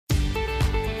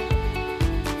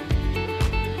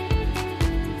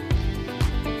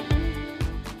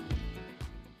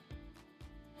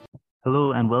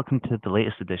Hello and welcome to the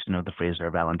latest edition of the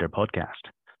Fraser Valander podcast.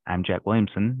 I'm Jack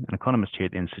Williamson, an economist here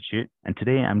at the Institute, and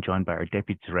today I'm joined by our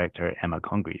Deputy Director, Emma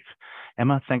Congreve.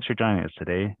 Emma, thanks for joining us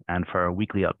today and for our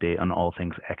weekly update on all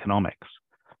things economics.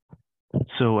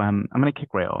 So I'm going to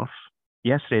kick right off.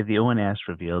 Yesterday, the ONS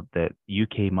revealed that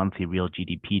UK monthly real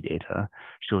GDP data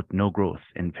showed no growth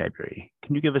in February.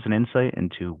 Can you give us an insight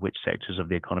into which sectors of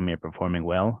the economy are performing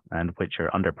well and which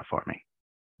are underperforming?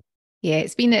 Yeah,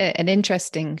 it's been an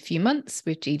interesting few months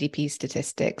with GDP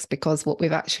statistics because what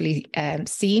we've actually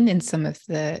seen in some of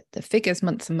the figures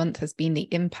month to month has been the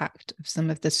impact of some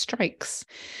of the strikes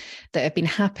that have been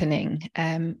happening.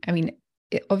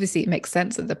 Obviously, it makes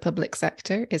sense that the public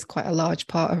sector is quite a large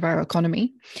part of our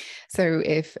economy. So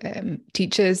if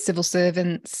teachers, civil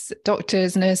servants,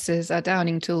 doctors, nurses are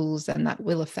downing tools, then that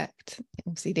will affect,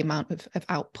 obviously, the amount of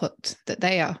output that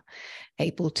they are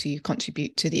able to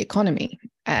contribute to the economy.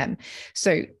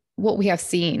 So what we have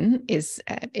seen is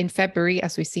in February,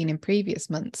 as we've seen in previous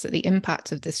months, that the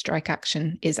impact of this strike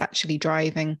action is actually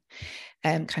driving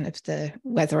kind of the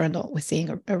whether or not we're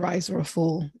seeing a rise or a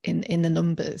fall in the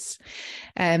numbers.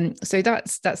 So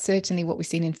that's certainly what we've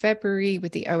seen in February,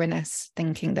 with the ONS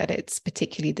thinking that it's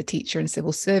particularly the teacher and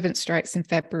civil servant strikes in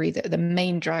February that are the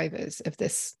main drivers of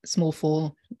this small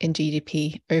fall in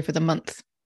GDP over the month.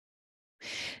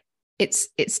 It's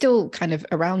still kind of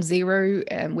around zero.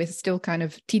 We're still kind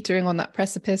of teetering on that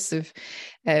precipice of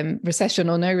recession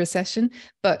or no recession.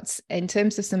 But in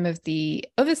terms of some of the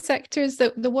other sectors,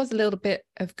 there was a little bit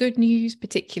of good news,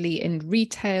 particularly in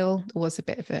retail. There was a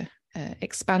bit of a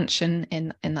expansion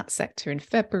in that sector in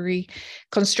February.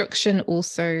 Construction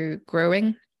also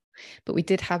growing, but we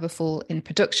did have a fall in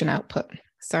production output.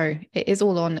 So it is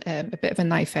all on a bit of a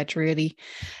knife edge, really.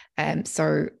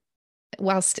 So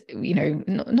whilst,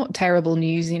 not terrible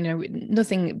news,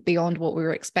 nothing beyond what we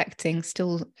were expecting,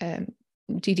 still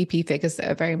GDP figures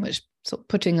that are very much sort of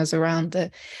putting us around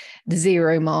the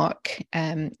zero mark.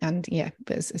 But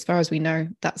as far as we know,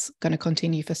 that's going to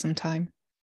continue for some time.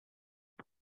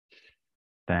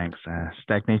 Thanks.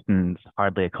 Stagnation's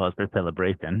hardly a cause for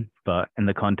celebration, but in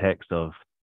the context of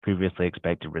previously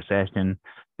expected recession,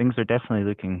 things are definitely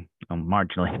looking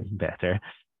marginally better.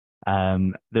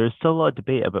 There's still a lot of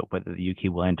debate about whether the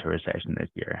UK will enter a recession this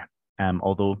year.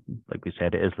 Although, like we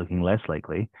said, it is looking less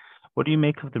likely. What do you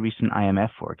make of the recent IMF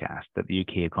forecast that the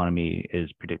UK economy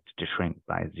is predicted to shrink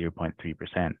by 0.3%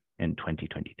 in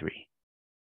 2023?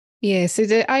 Yeah, so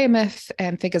the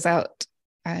IMF figures out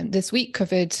this week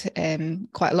covered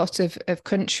quite a lot of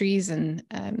countries, and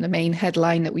the main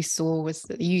headline that we saw was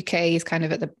that the UK is kind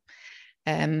of at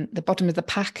the bottom of the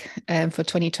pack for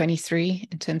 2023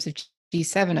 in terms of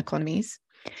G7 economies.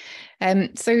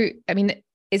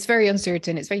 It's very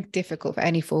uncertain. It's very difficult for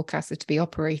any forecaster to be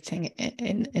operating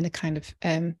in a kind of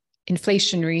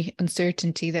inflationary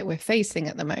uncertainty that we're facing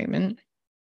at the moment.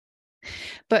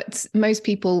 But most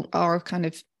people are kind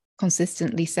of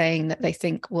consistently saying that they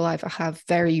think we'll either have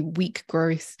very weak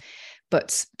growth,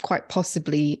 but quite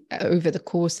possibly over the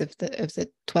course of the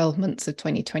 12 months of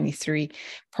 2023,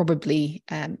 probably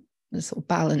the sort of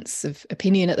balance of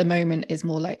opinion at the moment is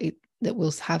more likely that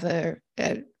we'll have a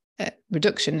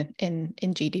reduction in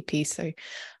GDP, so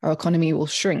our economy will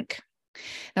shrink.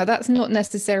 Now, that's not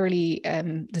necessarily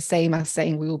the same as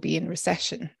saying we will be in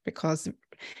recession, because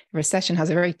recession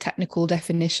has a very technical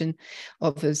definition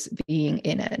of us being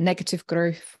in a negative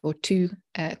growth for 2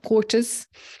 quarters.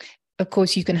 Of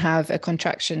course, you can have a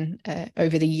contraction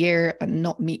over the year and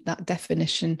not meet that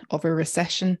definition of a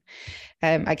recession.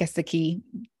 I guess the key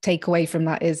takeaway from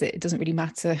that is it doesn't really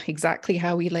matter exactly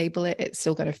how we label it. It's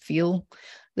still going to feel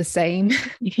the same.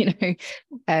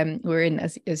 We're in,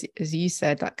 as you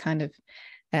said, that kind of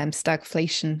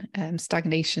stagflation,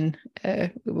 stagnation.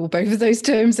 Well, both of those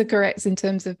terms are correct in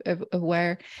terms of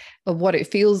what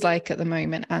it feels like at the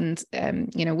moment. And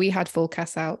we had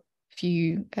forecasts out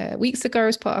few weeks ago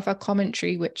as part of our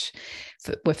commentary, which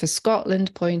were for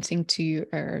Scotland, pointing to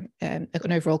an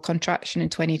overall contraction in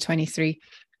 2023.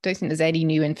 Don't think there's any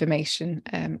new information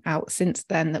out since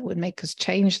then that would make us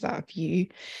change that view.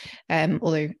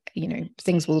 Although,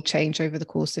 things will change over the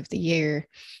course of the year.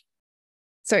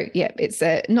 So yeah, it's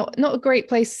not a great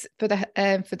place for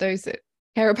those that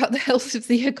care about the health of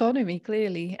the economy,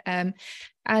 clearly.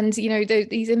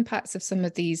 These impacts of some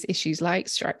of these issues like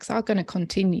strikes are going to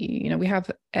continue. We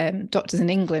have doctors in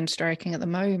England striking at the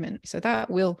moment, so that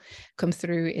will come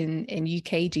through in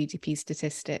UK GDP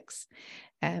statistics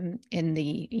in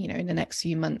the next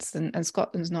few months, and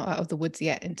Scotland's not out of the woods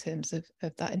yet in terms of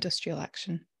that industrial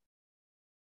action.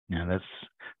 Yeah, that's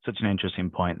such an interesting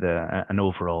point. An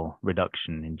overall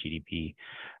reduction in GDP,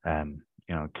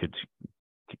 could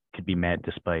could be met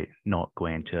despite not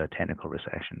going into a technical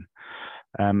recession.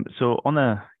 So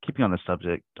keeping on the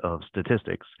subject of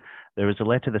statistics, there was a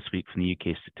letter this week from the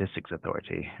UK Statistics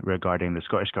Authority regarding the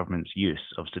Scottish Government's use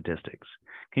of statistics.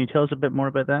 Can you tell us a bit more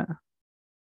about that?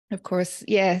 Of course,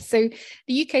 yeah. So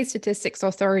the UK Statistics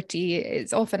Authority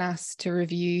is often asked to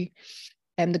review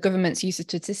the government's use of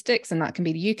statistics, and that can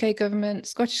be the UK government,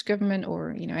 Scottish government,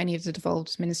 or any of the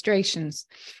devolved administrations.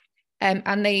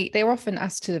 And they're often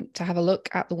asked to have a look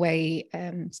at the way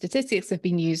statistics have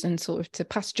been used and sort of to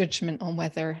pass judgment on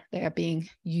whether they are being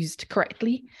used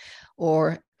correctly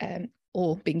or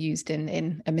being used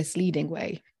in a misleading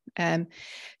way.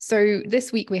 So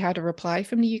this week we had a reply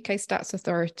from the UK Stats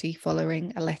Authority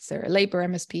following a letter a Labour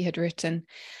MSP had written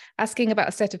asking about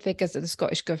a set of figures that the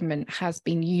Scottish Government has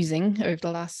been using over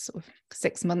the last sort of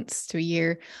 6 months to a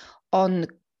year on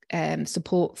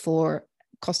support for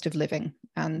cost of living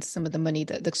and some of the money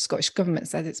that the Scottish Government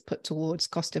says it's put towards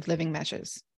cost of living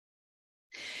measures.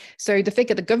 So the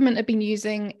figure the government had been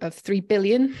using of 3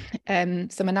 billion,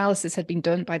 some analysis had been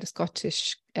done by the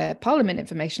Scottish Parliament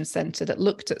Information Centre that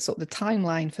looked at sort of the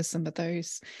timeline for some of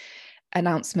those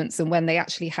announcements and when they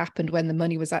actually happened, when the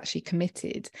money was actually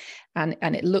committed. And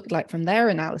it looked like from their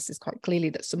analysis quite clearly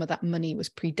that some of that money was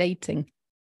predating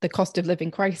the cost of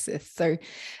living crisis. So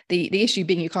the issue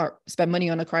being you can't spend money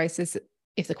on a crisis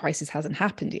if the crisis hasn't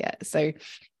happened yet. So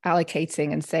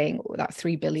allocating and saying that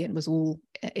 3 billion was all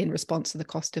in response to the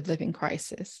cost of living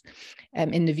crisis,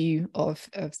 in the view of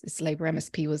this Labour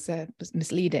MSP was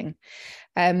misleading.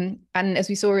 And as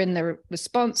we saw in the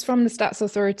response from the Stats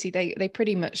Authority, they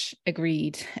pretty much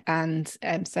agreed and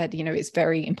said, it's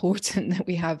very important that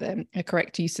we have a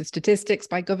correct use of statistics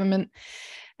by government.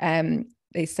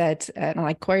 They said, and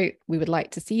I quote, "We would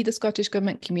like to see the Scottish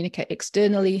Government communicate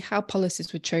externally how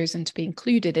policies were chosen to be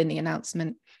included in the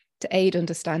announcement to aid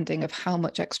understanding of how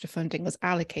much extra funding was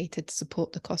allocated to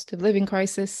support the cost of living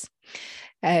crisis."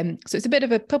 So it's a bit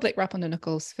of a public rap on the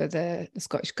knuckles for the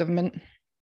Scottish Government.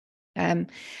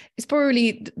 It's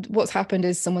probably what's happened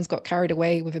is someone's got carried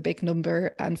away with a big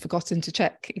number and forgotten to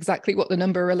check exactly what the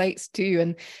number relates to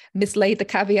and mislaid the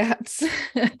caveats.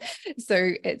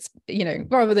 So it's,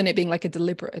 rather than it being like a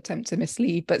deliberate attempt to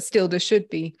mislead, but still there should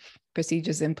be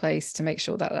procedures in place to make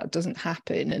sure that that doesn't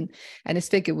happen. And this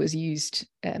figure was used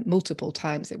multiple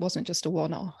times. It wasn't just a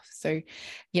one-off. So,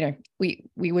 we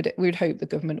would hope the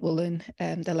government will learn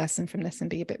the lesson from this and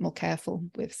be a bit more careful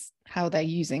with how they're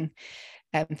using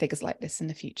figures like this in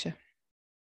the future.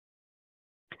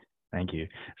 Thank you.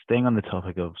 Staying on the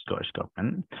topic of Scottish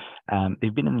Government,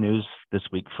 they've been in the news this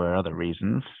week for other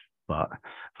reasons, but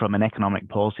from an economic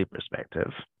policy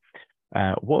perspective,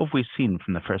 what have we seen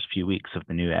from the first few weeks of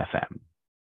the new FM?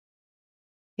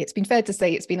 It's been fair to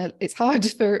say it's hard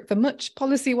for much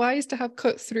policy-wise to have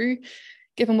cut through,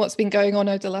 given what's been going on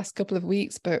over the last couple of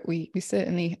weeks, but we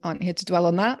certainly aren't here to dwell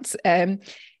on that.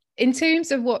 In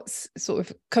terms of what's sort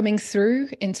of coming through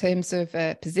in terms of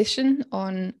position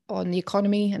on the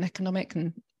economy and economic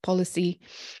and policy,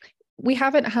 we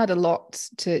haven't had a lot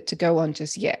to go on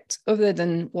just yet, other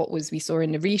than what we saw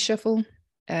in the reshuffle.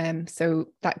 So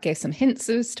that gave some hints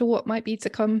as to what might be to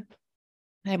come.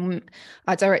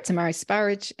 Our director, Mary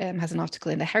Sparridge, has an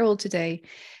article in the Herald today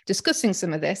discussing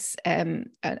some of this. And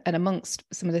amongst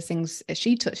some of the things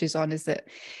she touches on is that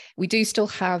we do still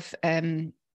have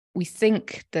we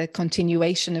think the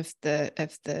continuation of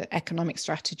the economic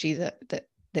strategy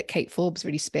that Kate Forbes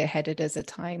really spearheaded as a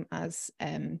time as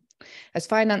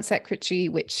finance secretary,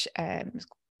 which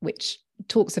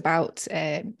talks about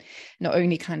not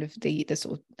only kind of the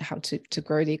sort of how to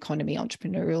grow the economy,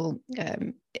 entrepreneurial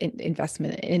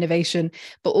investment, innovation,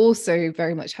 but also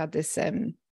very much had this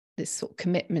sort of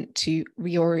commitment to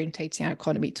reorientating our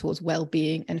economy towards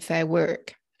well-being and fair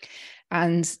work.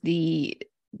 And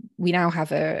we now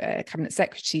have a cabinet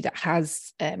secretary that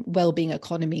has well-being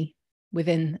economy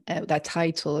within their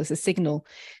title as a signal.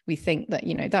 We think that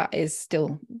that is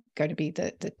still going to be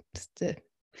the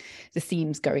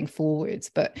themes going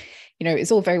forwards. But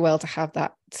it's all very well to have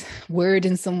that word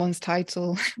in someone's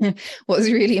title. What is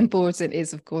really important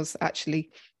is, of course,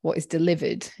 actually what is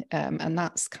delivered, and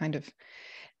that's kind of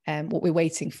what we're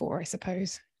waiting for, I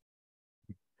suppose.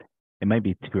 It might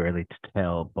be too early to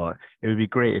tell, but it would be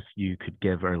great if you could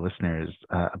give our listeners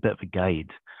a bit of a guide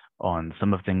on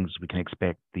some of the things we can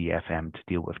expect the FM to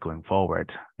deal with going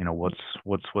forward.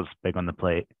 What's big on the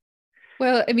plate?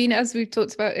 Well, I mean, as we've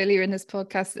talked about earlier in this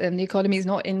podcast, the economy is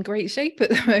not in great shape at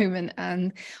the moment.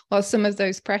 And while some of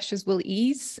those pressures will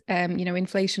ease,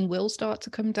 inflation will start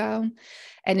to come down.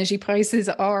 Energy prices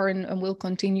are and will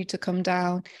continue to come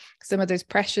down. Some of those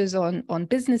pressures on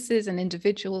businesses and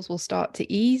individuals will start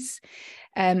to ease.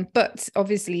 But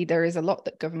obviously there is a lot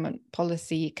that government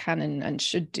policy can and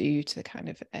should do to kind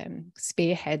of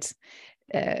spearhead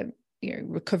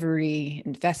recovery,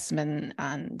 investment,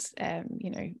 and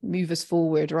move us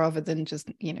forward, rather than just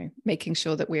making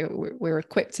sure that we're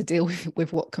equipped to deal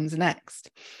with what comes next.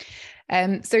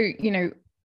 So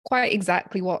quite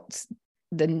exactly what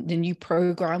the new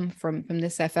program from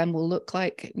this FM will look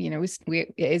like,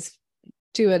 it is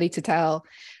too early to tell,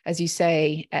 as you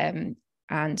say.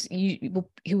 And he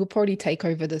will probably take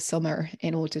over the summer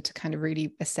in order to kind of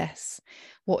really assess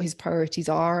what his priorities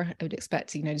are. I would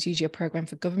expect, there's usually a program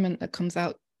for government that comes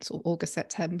out sort of August,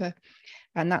 September.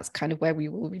 And that's kind of where we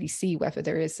will really see whether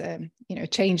there is a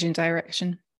change in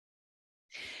direction.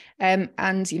 And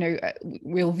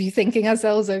we'll be thinking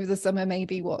ourselves over the summer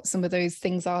maybe what some of those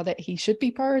things are that he should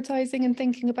be prioritizing and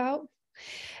thinking about.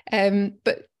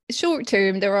 But short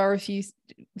term, there are a few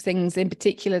things in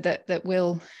particular that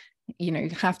will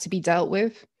have to be dealt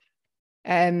with.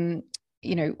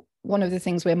 One of the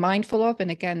things we're mindful of,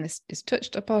 and again, this is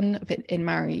touched upon a bit in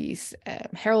Mary's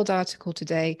Herald article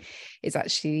today, is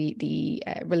actually the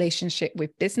relationship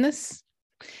with business.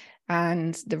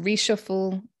 And the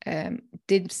reshuffle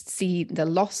did see the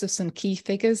loss of some key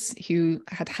figures who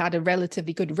had a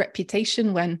relatively good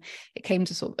reputation when it came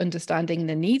to sort of understanding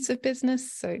the needs of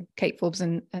business. So Kate Forbes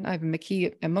and Ivan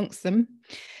McKee amongst them.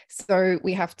 So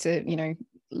we have to,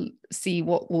 see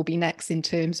what will be next in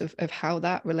terms of how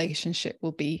that relationship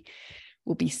will be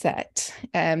set.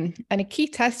 And a key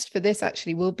test for this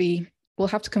actually will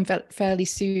have to come fairly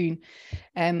soon.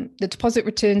 The deposit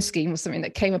return scheme was something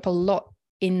that came up a lot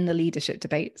in the leadership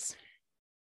debates.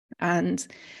 And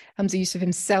Hamza Yusuf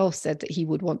himself said that he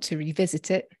would want to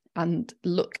revisit it and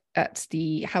look at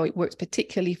how it works,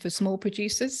 particularly for small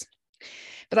producers.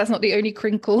 But that's not the only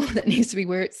crinkle that needs to be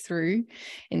worked through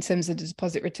in terms of the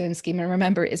deposit return scheme. And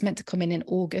remember, it is meant to come in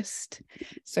August,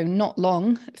 so not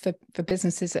long for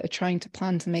businesses that are trying to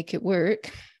plan to make it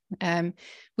work.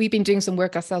 We've been doing some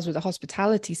work ourselves with the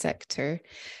hospitality sector,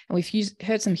 and we've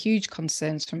heard some huge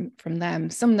concerns from them,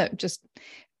 some that just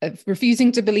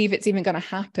refusing to believe it's even going to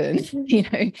happen,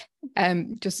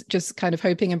 just kind of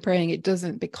hoping and praying it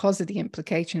doesn't, because of the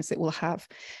implications it will have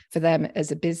for them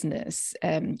as a business.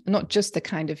 Not just the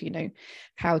kind of,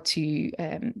 how to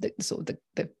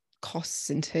the costs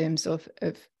in terms of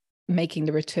making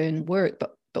the return work,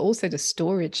 but also the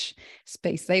storage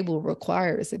space they will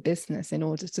require as a business in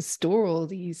order to store all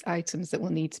these items that will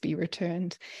need to be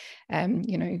returned.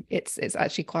 It's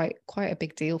actually quite a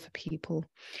big deal for people.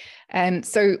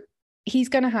 So he's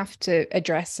going to have to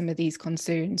address some of these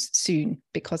concerns soon,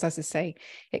 because, as I say,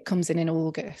 it comes in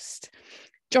August.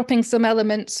 Dropping some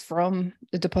elements from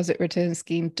the deposit return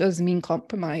scheme does mean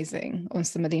compromising on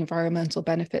some of the environmental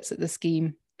benefits that the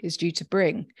scheme is due to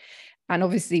bring. And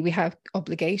obviously we have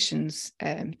obligations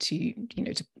to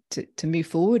move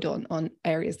forward on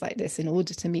areas like this in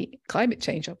order to meet climate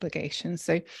change obligations.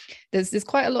 So there's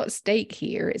quite a lot at stake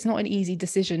here. It's not an easy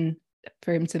decision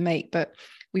for him to make, but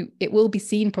it will be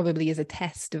seen probably as a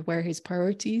test of where his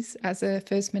priorities as a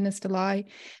First Minister lie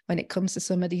when it comes to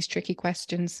some of these tricky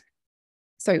questions.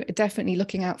 So definitely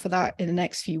looking out for that in the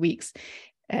next few weeks.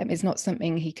 Is not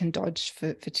something he can dodge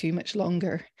for too much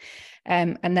longer.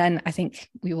 And then I think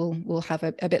we'll have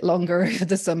a bit longer over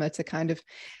the summer to kind of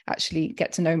actually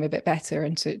get to know him a bit better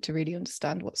and to really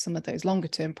understand what some of those longer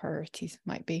term priorities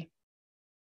might be.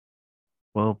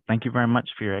 Well, thank you very much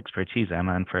for your expertise,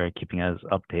 Emma, and for keeping us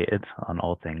updated on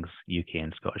all things UK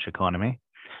and Scottish economy.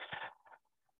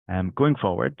 Going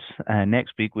forward,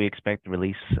 next week we expect the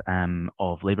release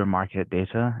of labour market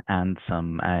data and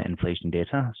some inflation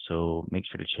data. So make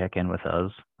sure to check in with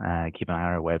us. Keep an eye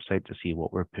on our website to see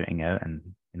what we're putting out and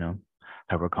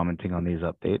how we're commenting on these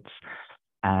updates.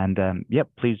 And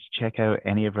please check out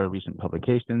any of our recent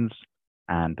publications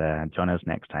and join us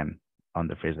next time on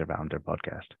the Fraser Valander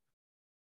podcast.